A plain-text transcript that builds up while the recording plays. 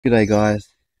G'day guys,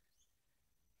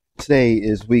 today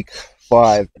is week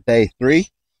 5, day 3.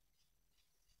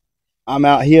 I'm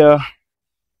out here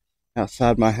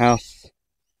outside my house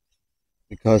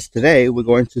because today we're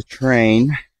going to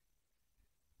train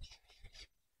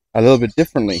a little bit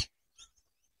differently.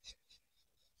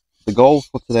 The goal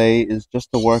for today is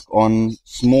just to work on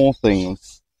small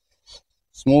things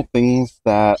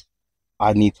that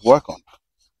I need to work on.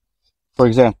 For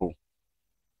example,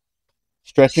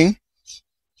 stretching.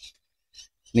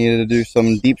 Needed to do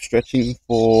some deep stretching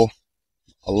for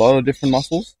a lot of different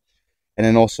muscles, and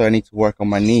then also I need to work on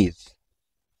my knees.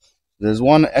 There's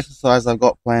one exercise I've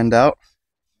got planned out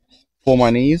for my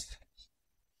knees,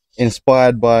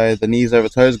 inspired by the knees over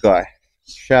toes guy.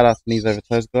 Shout out to knees over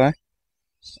toes guy.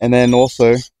 And then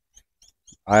also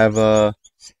I have a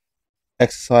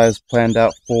exercise planned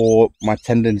out for my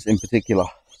tendons in particular.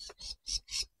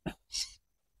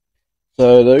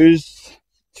 So those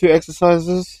two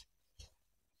exercises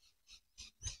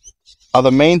are the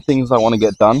main things I want to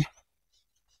get done.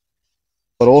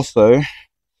 But also,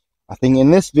 I think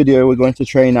in this video we're going to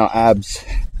train our abs,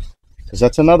 because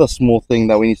that's another small thing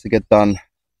that we need to get done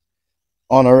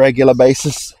on a regular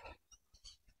basis.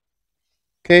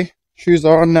 Okay, shoes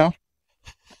are on now,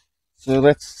 so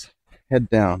let's head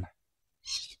down.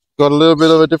 Got a little bit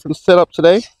of a different setup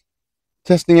today,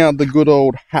 testing out the good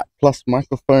old hat plus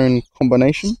microphone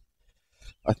combination.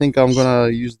 I think I'm gonna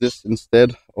use this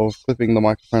instead of clipping the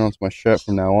microphone onto my shirt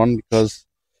from now on, because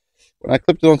when I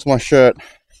clipped it onto my shirt,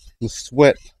 the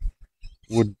sweat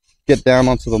would get down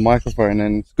onto the microphone,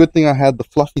 and it's a good thing I had the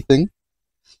fluffy thing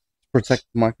to protect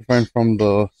the microphone from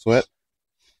the sweat.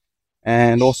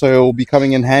 And also it will be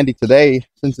coming in handy today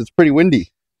since it's pretty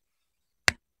windy.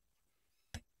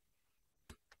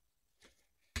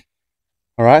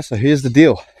 Alright, so here's the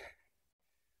deal.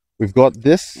 We've got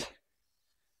this.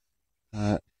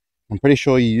 I'm pretty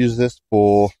sure you use this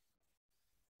for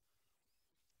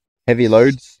heavy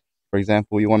loads. For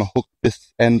example, you want to hook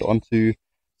this end onto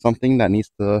something that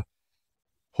needs to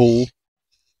pull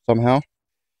somehow.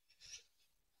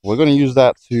 We're going to use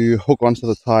that to hook onto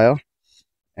the tire,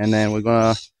 and then we're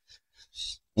going to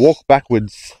walk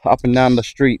backwards up and down the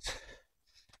street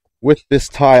with this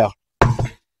tire,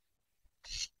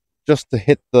 just to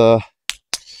hit the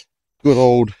good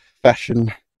old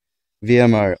fashioned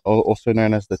VMO, also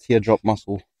known as the teardrop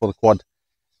muscle for the quad.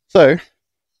 So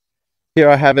here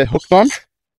I have it hooked on,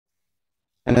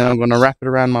 and then I'm going to wrap it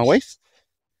around my waist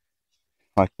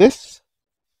like this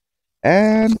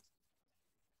and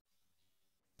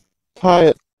tie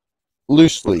it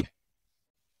loosely.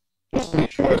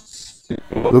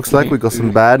 Looks like we got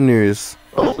some bad news.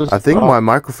 I think my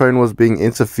microphone was being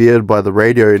interfered by the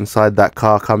radio inside that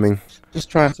car coming.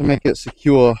 Just trying to make it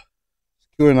secure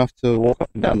enough to walk up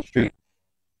and down the street.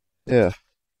 Yeah.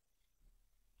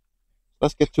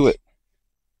 Let's get to it.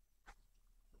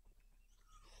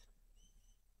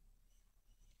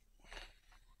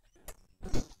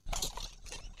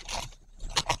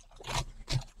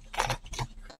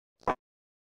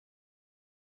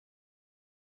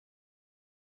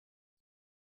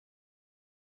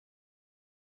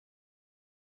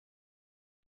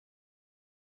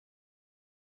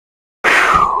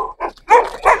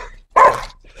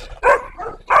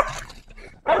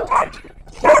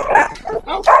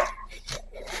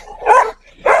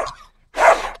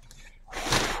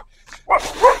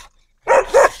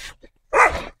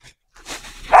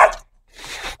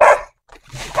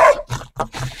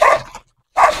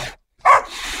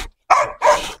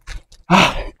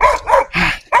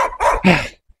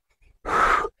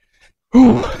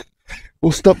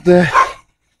 We'll stop there.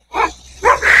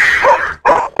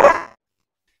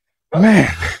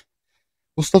 Man,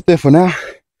 we'll stop there for now.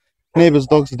 Neighbor's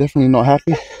dogs are definitely not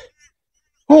happy.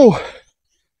 Oh,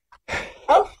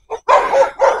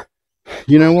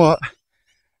 you know what?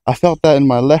 I felt that in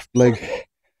my left leg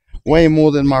way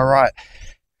more than my right.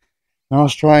 And I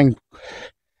was trying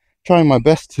my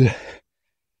best to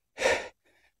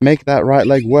make that right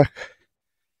leg work.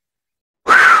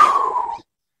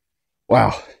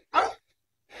 Wow,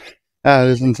 that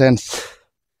is intense.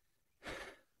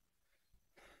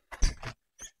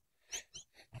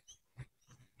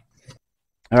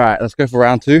 All right, let's go for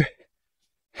round 2.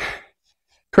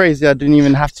 Crazy, I didn't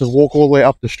even have to walk all the way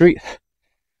up the street.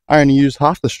 I only used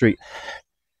half the street.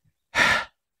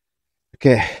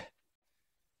 Okay,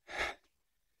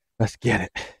 let's get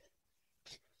it.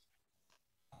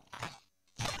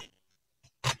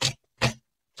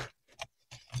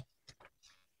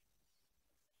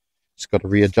 Just got to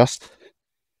readjust.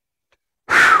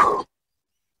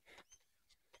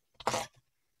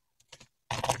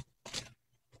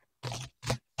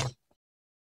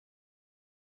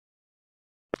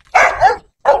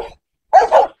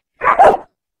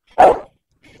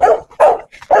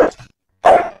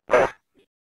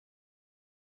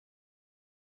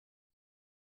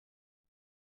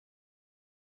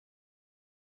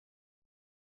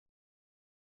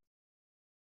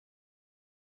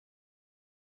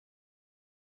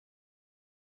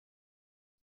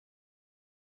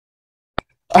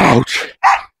 Ouch.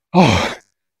 Oh.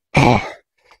 Oh.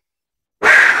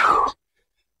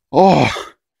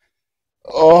 Oh.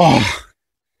 Oh.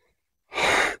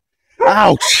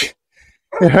 Ouch.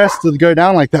 It hurts to go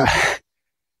down like that.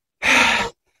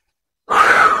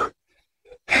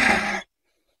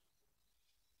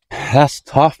 That's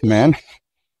tough, man.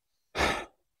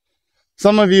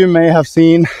 Some of you may have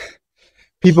seen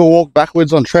people walk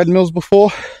backwards on treadmills before.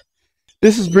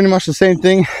 This is pretty much the same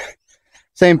thing,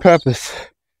 same purpose.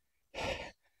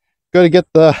 Got to get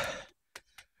the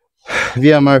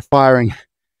VMO firing.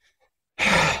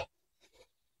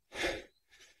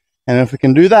 And if we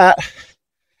can do that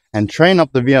and train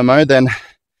up the VMO, then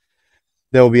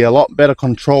there will be a lot better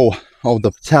control of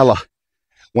the patella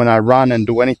when I run and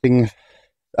do anything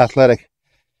athletic.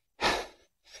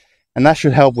 And that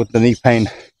should help with the knee pain.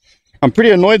 I'm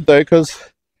pretty annoyed though, because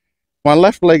my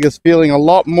left leg is feeling a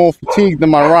lot more fatigued than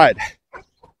my right.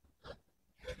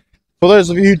 For those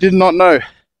of you who did not know,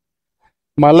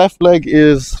 my left leg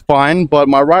is fine, but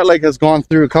my right leg has gone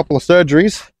through a couple of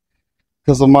surgeries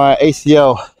because of my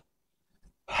ACL.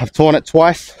 I've torn it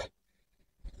twice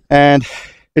and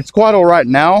it's quite all right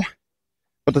now,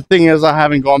 but the thing is I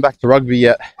haven't gone back to rugby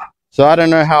yet, so I don't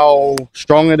know how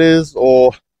strong it is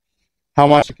or how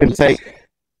much it can take.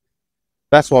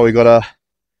 That's why we gotta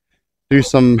do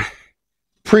some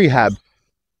prehab,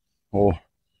 or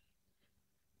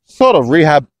sort of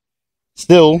rehab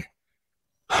still,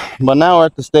 but now we're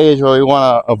at the stage where we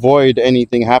want to avoid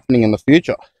anything happening in the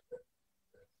future,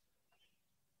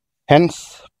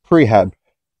 hence prehab.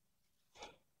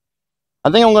 I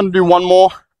think I'm going to do one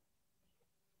more.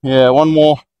 Yeah, one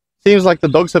more. Seems like the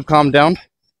dogs have calmed down.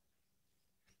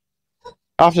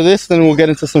 After this, then we'll get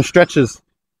into some stretches.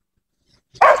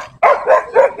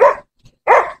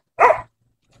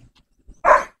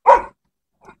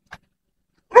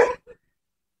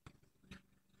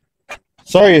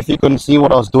 Sorry if you couldn't see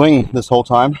what I was doing this whole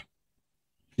time.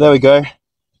 There we go.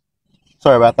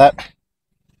 Sorry about that.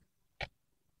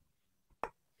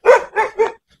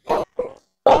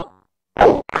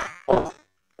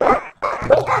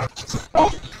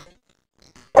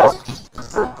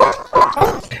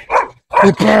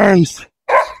 It burns.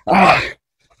 Ah,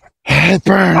 it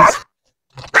burns.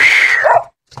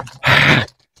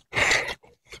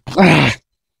 Ah.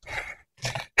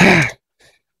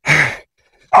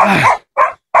 Ah.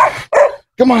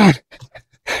 Come on.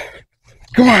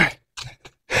 Come on.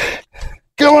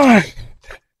 Come on.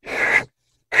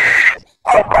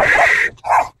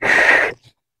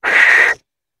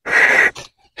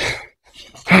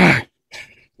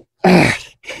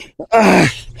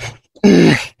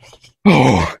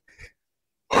 Oh.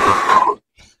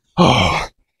 Oh.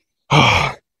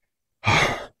 Oh.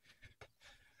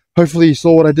 Hopefully you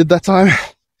saw what I did that time.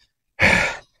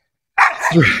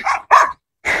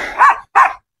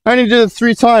 I only did it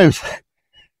 3 times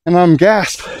and I'm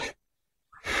gassed.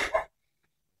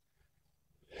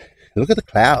 Look at the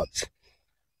clouds.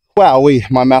 Wowee,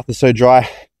 my mouth is so dry.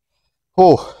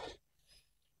 Oh,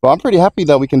 but I'm pretty happy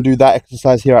that we can do that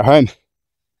exercise here at home.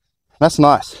 That's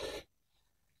nice.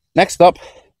 Next up,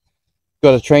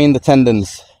 got to train the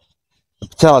tendons, the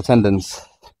patella tendons.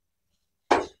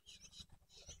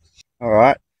 All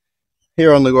right,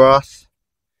 here on the grass,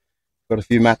 got a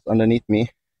few mats underneath me.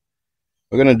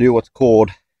 We're going to do what's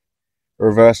called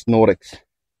reverse Nordics.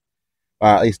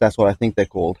 At least that's what I think they're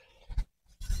called.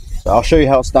 So I'll show you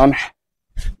how it's done.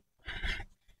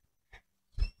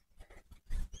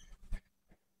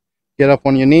 Get up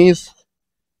on your knees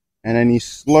and then you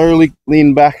slowly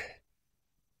lean back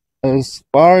as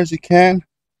far as you can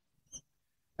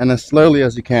and as slowly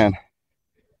as you can,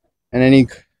 and then you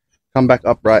come back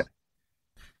upright.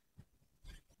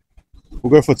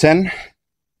 We'll go for 10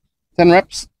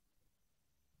 reps.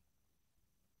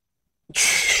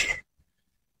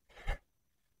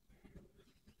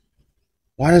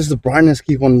 Why does the brightness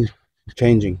keep on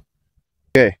changing?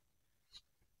 Okay.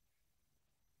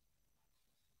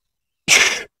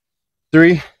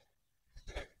 3,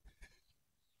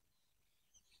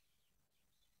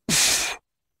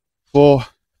 4,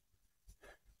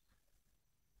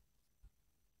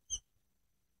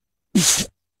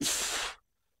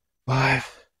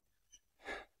 5,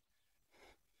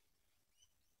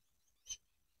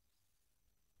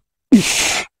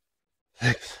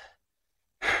 6,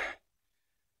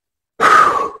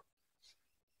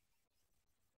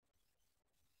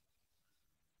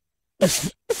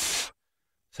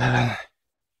 7,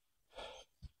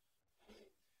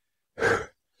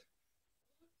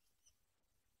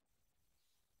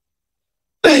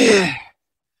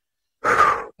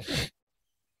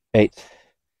 8,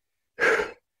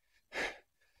 9,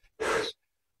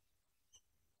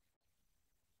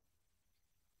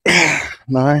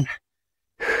 9,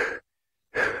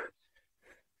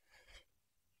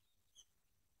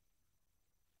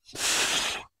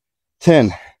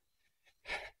 10.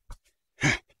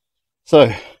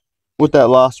 So with that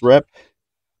last rep,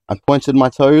 I pointed my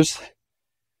toes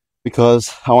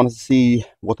because I wanted to see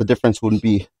what the difference would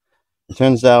be. It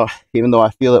turns out, even though I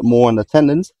feel it more in the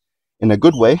tendons in a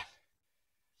good way,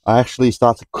 I actually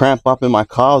start to cramp up in my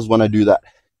calves when I do that.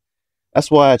 That's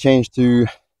why I changed to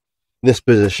this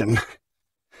position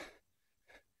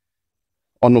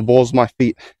on the balls of my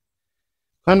feet.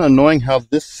 Kind of annoying how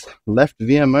this left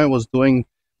VMO was doing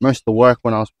most of the work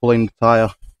when I was pulling the tire.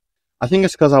 I think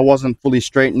it's because I wasn't fully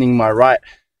straightening my right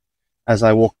as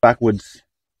I walked backwards.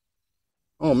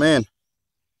 Oh man,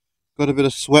 got a bit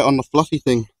of sweat on the fluffy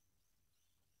thing.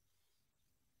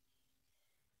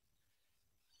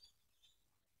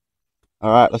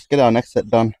 Alright, let's get our next set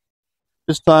done.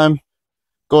 This time,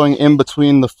 going in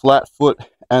between the flat foot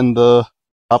and the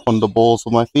up on the balls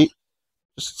of my feet.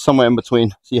 Just somewhere in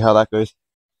between. See how that goes.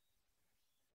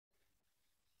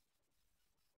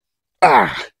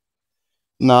 Ah!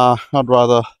 Nah, I'd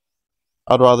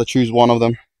rather choose one of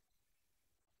them.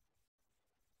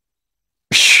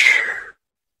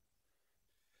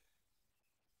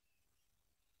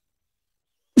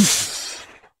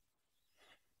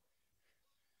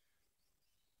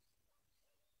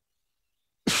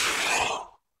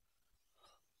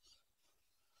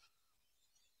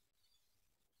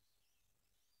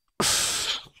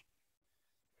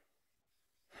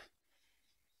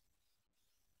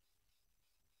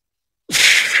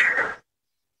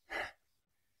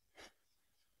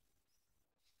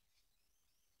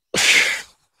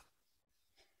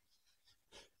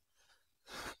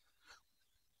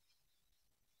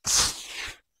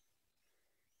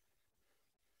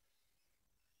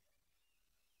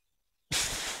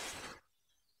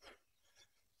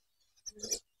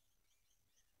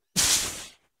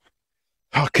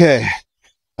 Okay,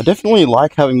 I definitely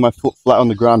like having my foot flat on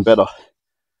the ground better.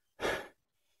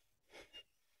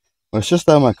 It's just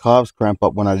that my calves cramp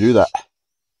up when I do that.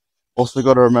 Also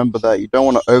got to remember that you don't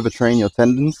want to overtrain your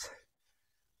tendons.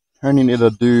 You only need to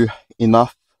do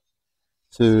enough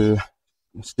to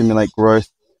stimulate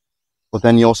growth, but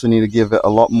then you also need to give it a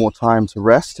lot more time to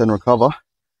rest and recover,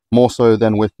 more so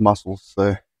than with muscles.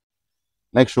 So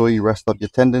make sure you rest up your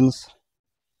tendons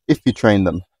if you train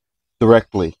them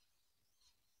directly.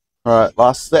 Alright,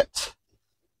 last set.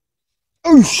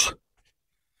 Oosh!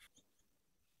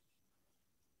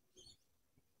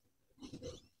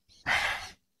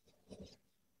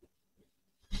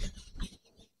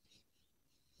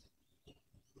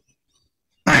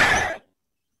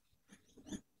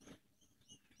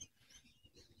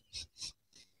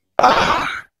 Ah.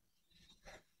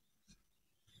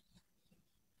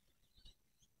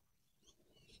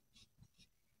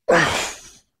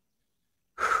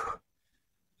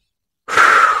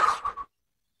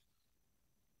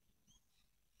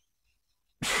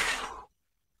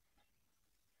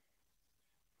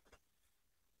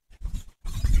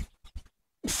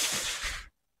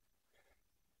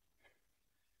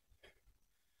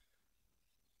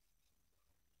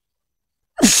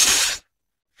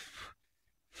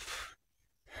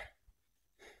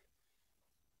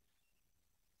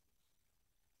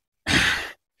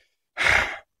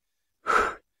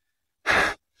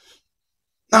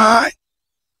 Nine.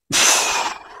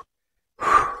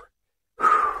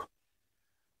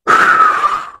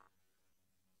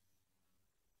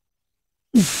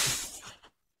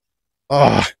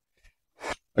 Oh,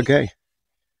 okay,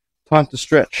 time to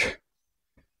stretch.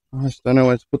 I just don't know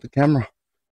where to put the camera.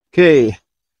 Okay,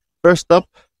 first up,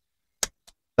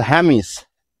 the hammies,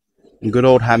 good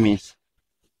old hammies.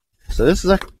 So this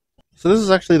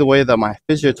is actually the way that my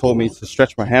physio told me to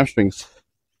stretch my hamstrings.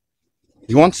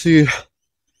 You want to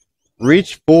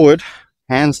reach forward,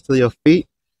 hands to your feet,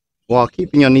 while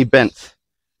keeping your knee bent,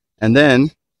 and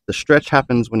then the stretch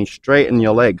happens when you straighten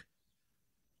your leg.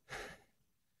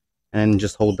 And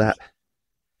just hold that.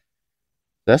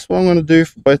 That's what I'm going to do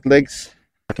for both legs.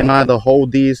 I can either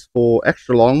hold these for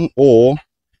extra long or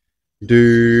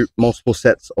do multiple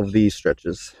sets of these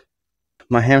stretches.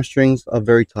 My hamstrings are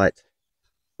very tight,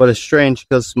 but it's strange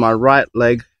because my right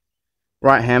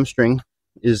hamstring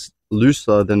is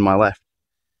looser than my left.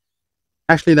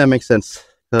 Actually, that makes sense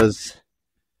because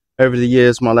over the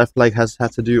years my left leg has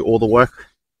had to do all the work,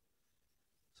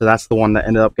 so that's the one that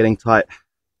ended up getting tight.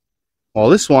 While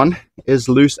this one is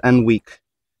loose and weak,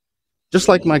 just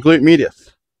like my glute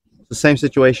medius. It's the same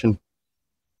situation,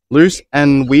 loose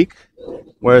and weak,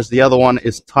 whereas the other one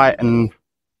is tight and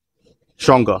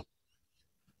stronger.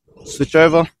 Switch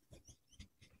over.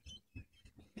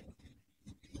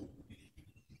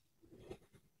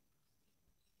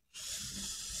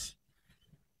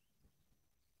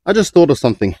 I just thought of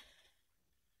something.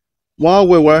 While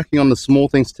we're working on the small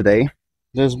things today,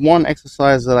 there's one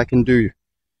exercise that I can do,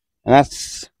 and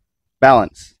that's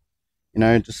balance.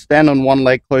 Just stand on one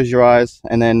leg, close your eyes,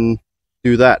 and then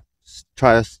do that. Just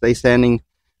try to stay standing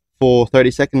for 30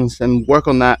 seconds and work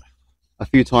on that a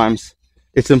few times.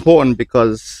 It's important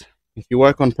because if you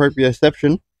work on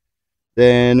proprioception,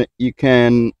 then you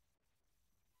can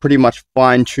pretty much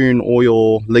fine tune all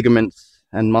your ligaments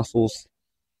and muscles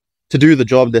to do the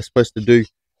job they're supposed to do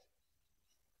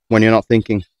when you're not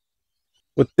thinking.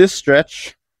 With this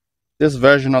stretch, this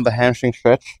version of the hamstring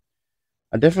stretch,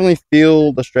 I definitely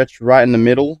feel the stretch right in the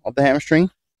middle of the hamstring.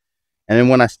 And then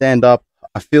when I stand up,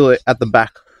 I feel it at the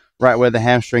back, right where the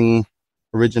hamstring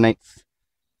originates.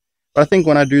 But I think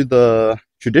when I do the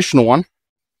traditional one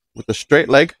with the straight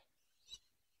leg,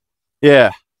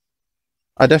 yeah,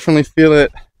 I definitely feel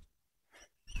it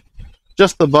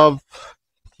just above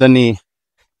the knee.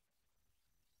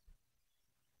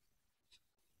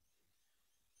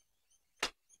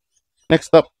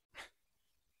 Next up,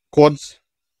 quads.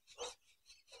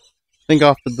 I think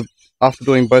after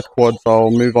doing both quads,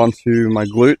 I'll move on to my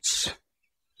glutes.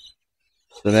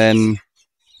 So then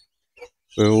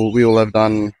we will have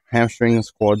done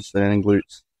hamstrings, quads, and then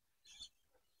glutes.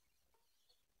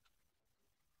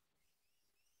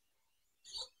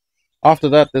 After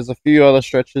that, there's a few other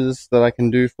stretches that I can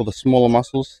do for the smaller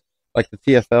muscles, like the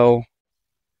TFL.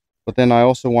 But then I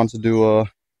also want to do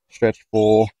a stretch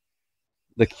for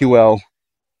the QL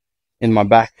in my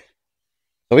back.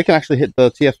 So we can actually hit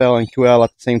the TFL and QL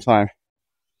at the same time.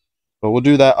 But we'll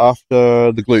do that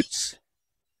after the glutes.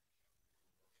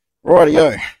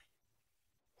 Rightio.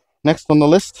 Next on the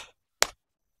list,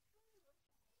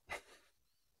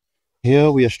 here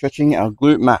we are stretching our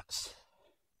glute max.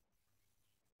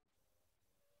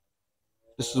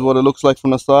 This is what it looks like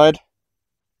from the side.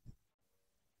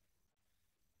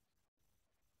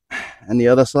 And the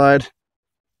other side.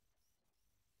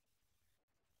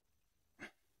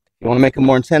 If you want to make it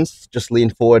more intense, just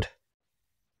lean forward.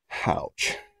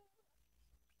 Ouch.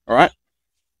 Alright.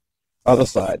 Other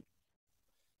side.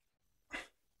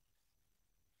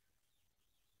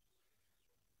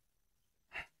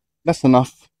 That's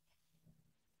enough.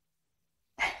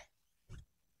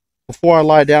 Before I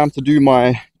lie down to do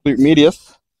my glute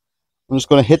medius, I'm just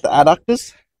going to hit the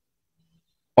adductors.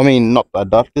 I mean, not the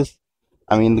adductors.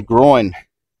 I mean the groin.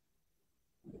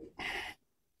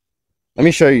 Let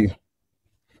me show you.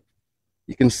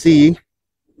 You can see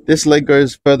this leg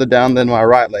goes further down than my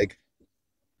right leg.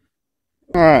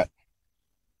 Alright.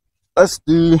 Let's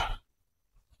do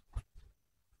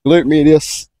glute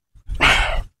medius.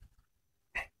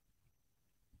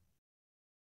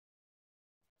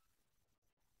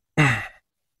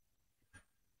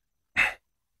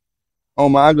 Oh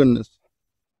my goodness.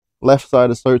 Left side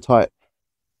is so tight.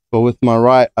 But with my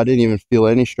right, I didn't even feel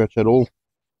any stretch at all.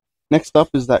 Next up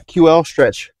is that QL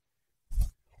stretch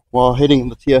while hitting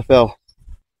the TFL.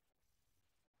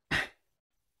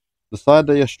 The side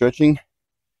that you're stretching,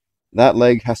 that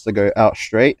leg has to go out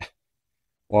straight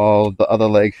while the other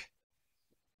leg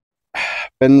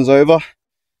bends over,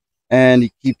 and you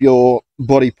keep your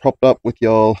body propped up with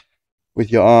your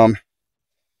arm,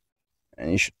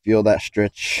 and you should feel that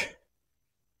stretch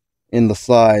in the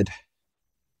side.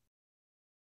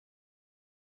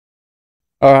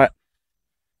 Alright,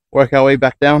 work our way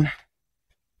back down.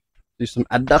 Do some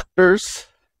adductors.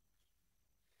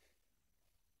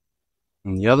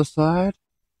 On the other side.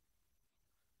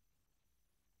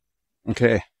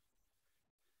 Okay.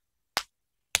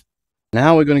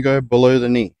 Now we're going to go below the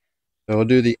knee. So we'll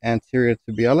do the anterior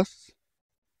tibialis.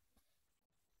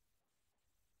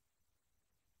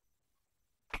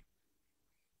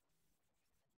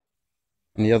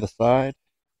 On the other side.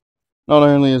 Not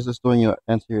only is this doing your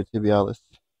anterior tibialis,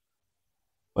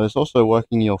 but it's also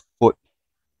working your foot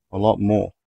a lot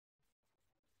more.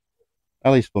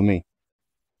 At least for me.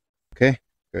 Okay,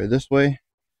 go this way.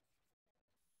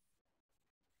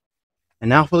 And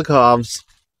now for the calves.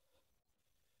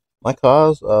 My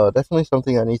calves are definitely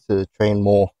something I need to train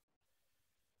more.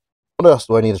 What else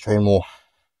do I need to train more?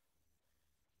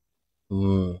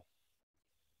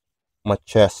 My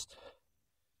chest.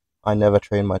 I never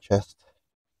train my chest.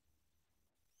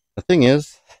 The thing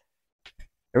is,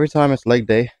 every time it's leg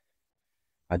day,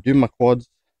 I do my quads,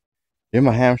 do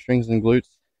my hamstrings and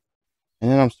glutes,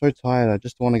 and then I'm so tired. I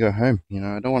just want to go home.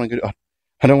 I don't want to go.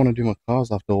 I don't want to do my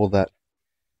calves after all that.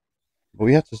 But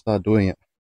we have to start doing it.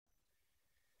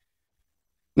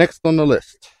 Next on the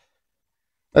list,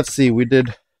 let's see. We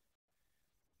did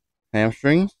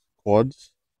hamstrings,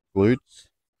 quads, glutes,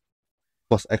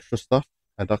 plus extra stuff,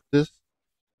 adductors,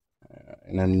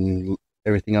 and then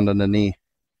everything under the knee.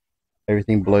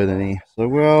 everything below the knee. So,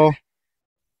 well,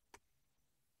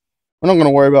 we're not going to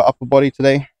worry about upper body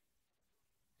today.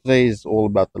 Today is all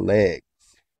about the legs.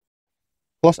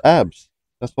 Plus abs.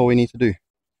 That's all we need to do.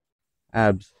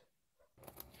 Abs.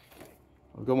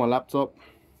 I've got my laptop.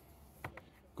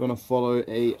 Gonna follow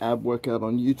a ab workout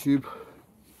on YouTube.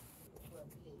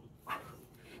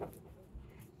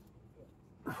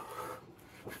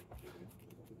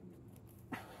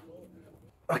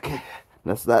 Okay,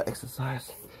 that's that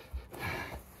exercise.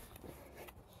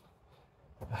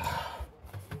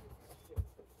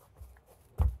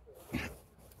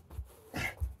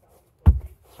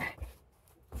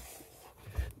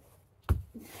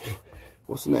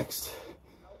 What's next?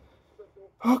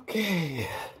 Okay.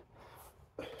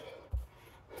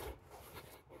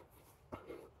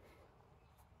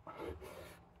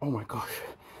 Oh my gosh.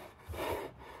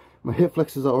 My hip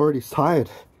flexors are already tired.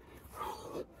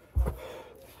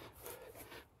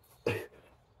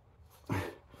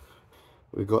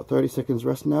 We've got 30 seconds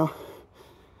rest now.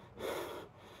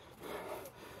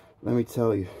 Let me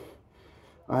tell you,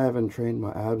 I haven't trained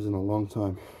my abs in a long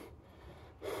time.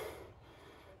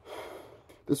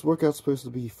 This workout's supposed to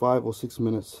be 5 or 6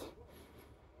 minutes.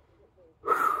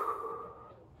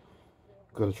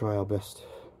 Gotta try our best.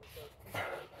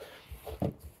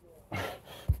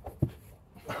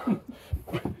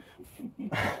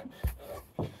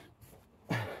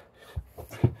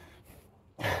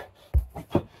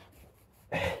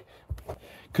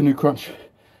 Canoe crunch.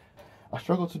 I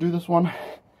struggle to do this one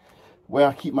where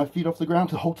I keep my feet off the ground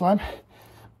the whole time.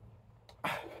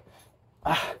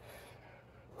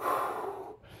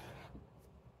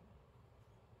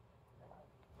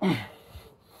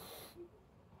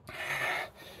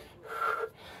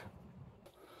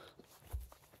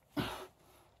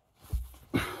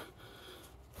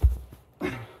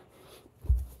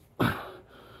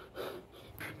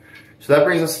 So that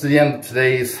brings us to the end of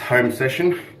today's home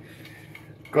session.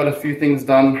 Got a few things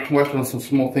done, worked on some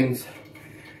small things,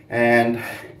 and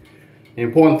the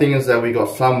important thing is that we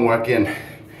got some work in.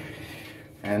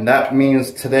 And that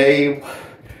means today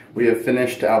we have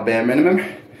finished our bare minimum,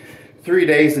 3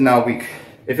 days in our week.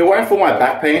 If it weren't for my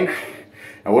back pain,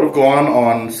 I would have gone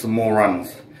on some more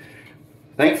runs.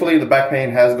 Thankfully the back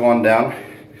pain has gone down,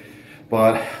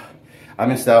 but I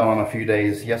missed out on a few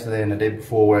days yesterday and the day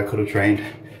before where I could have trained.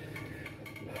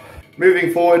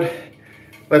 Moving forward,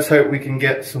 let's hope we can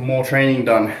get some more training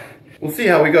done. We'll see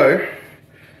how we go,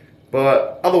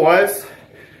 but otherwise,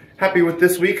 happy with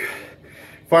this week.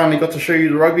 Finally got to show you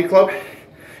the rugby club.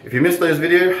 If you missed those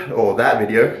videos, or that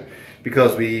video,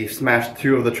 because we smashed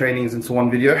 2 of the trainings into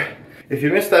one video. If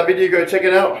you missed that video, go check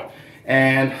it out,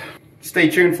 and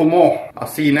stay tuned for more. I'll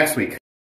see you next week.